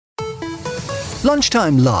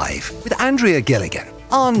Lunchtime Live with Andrea Gilligan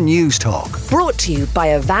on News Talk. Brought to you by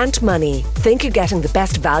Avant Money. Think you're getting the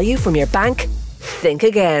best value from your bank? Think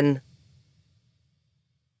again.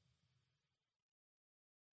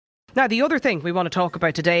 Now, the other thing we want to talk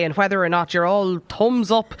about today, and whether or not you're all thumbs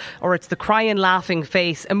up or it's the crying, laughing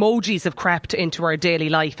face, emojis have crept into our daily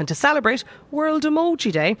life. And to celebrate World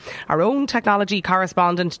Emoji Day, our own technology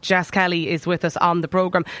correspondent Jess Kelly is with us on the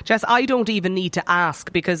programme. Jess, I don't even need to ask,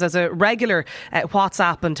 because as a regular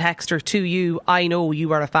WhatsApp and texter to you, I know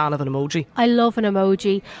you are a fan of an emoji. I love an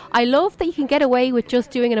emoji. I love that you can get away with just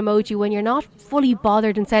doing an emoji when you're not fully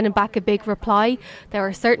bothered and sending back a big reply. There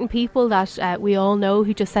are certain people that we all know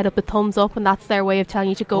who just set up a thumbs up, and that's their way of telling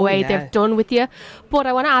you to go away. They're done with you. But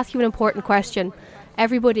I want to ask you an important question.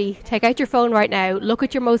 Everybody, take out your phone right now, look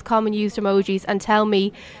at your most common used emojis and tell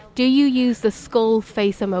me, do you use the skull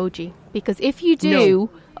face emoji? Because if you do,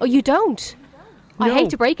 Oh, you don't. No. I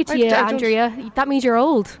hate to break it to you, Andrea. That means you're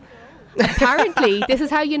old. Apparently, this is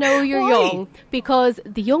how you know you're young, because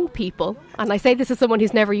the young people, and I say this as someone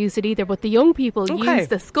who's never used it either, but the young people use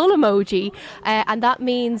the skull emoji, and that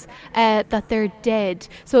means that they're dead.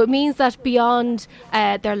 So it means that beyond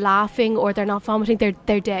they're laughing or they're not vomiting,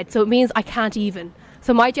 they're dead. So it means I can't even.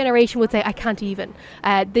 So my generation would say I can't even.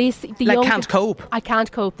 Can't cope. I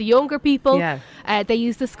can't cope. The younger people, they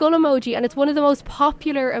use the skull emoji, and it's one of the most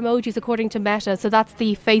popular emojis according to Meta. So that's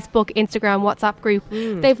the Facebook, Instagram, WhatsApp group.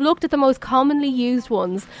 They've looked at the most commonly used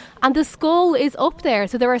ones, and the skull is up there.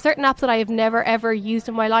 So there are certain apps that I have never ever used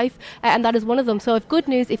in my life, and that is one of them. So good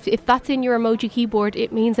news, if that's in your emoji keyboard,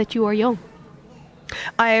 it means that you are young.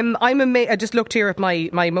 I just looked here at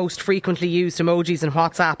my most frequently used emojis in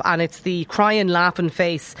WhatsApp, and it's the crying, laughing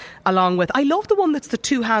face, along with, I love the one that's the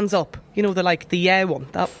two hands up. You know, the yeah one.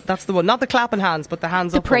 That's the one. Not the clapping hands, but the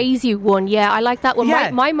hands up. The praise you one. Yeah, I like that one.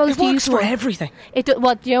 Yeah, my most it works used for one, everything.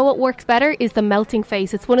 Well, you know what works better is the melting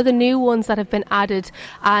face. It's one of the new ones that have been added,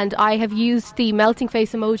 and I have used the melting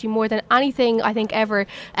face emoji more than anything I think ever.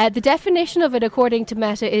 The definition of it, according to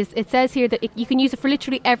Meta, is it says here that you can use it for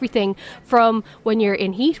literally everything, from when you're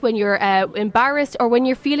in heat, when you're embarrassed, or when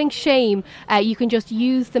you're feeling shame. You can just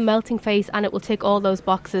use the melting face, and it will tick all those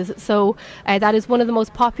boxes. So that is one of the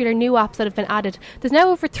most popular new apps that have been added. There's now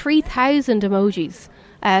over 3,000 emojis.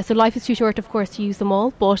 So life is too short, of course, to use them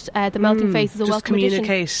all, but the melting face is a welcome addition.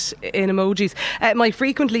 Just communicate in emojis. My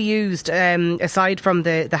frequently used, aside from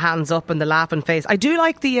the hands up and the laughing face, I do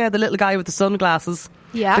like the little guy with the sunglasses.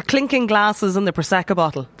 Yeah. The clinking glasses and the Prosecco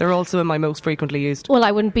bottle. They're also in my most frequently used. Well,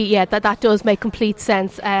 I wouldn't be, that does make complete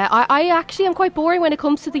sense. I actually am quite boring when it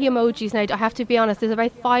comes to the emojis now, I have to be honest. There's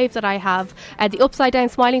about 5 that I have. The upside down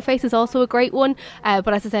smiling face is also a great one,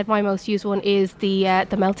 but as I said, my most used one is the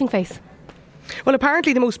melting face. Well,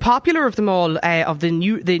 apparently the most popular of them all, of the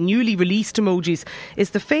newly released emojis, is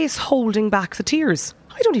the face holding back the tears.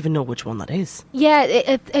 I don't even know which one that is.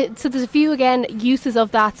 Yeah, so there's a few, again, uses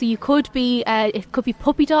of that. So you could be, it could be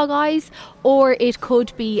puppy dog eyes, or it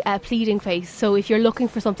could be a pleading face. So if you're looking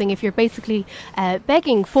for something, if you're basically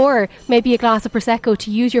begging for maybe a glass of Prosecco,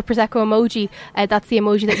 to use your Prosecco emoji, that's the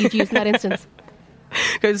emoji that you'd use in that instance.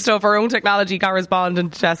 Good stuff. Our own technology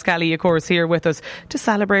correspondent Jess Kelly, of course, here with us to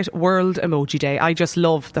celebrate World Emoji Day. I just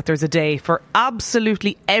love that there's a day for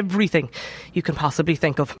absolutely everything you can possibly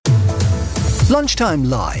think of. Lunchtime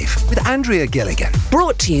Live with Andrea Gilligan.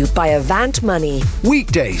 Brought to you by Avant Money.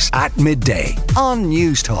 Weekdays at midday on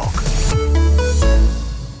News Talk.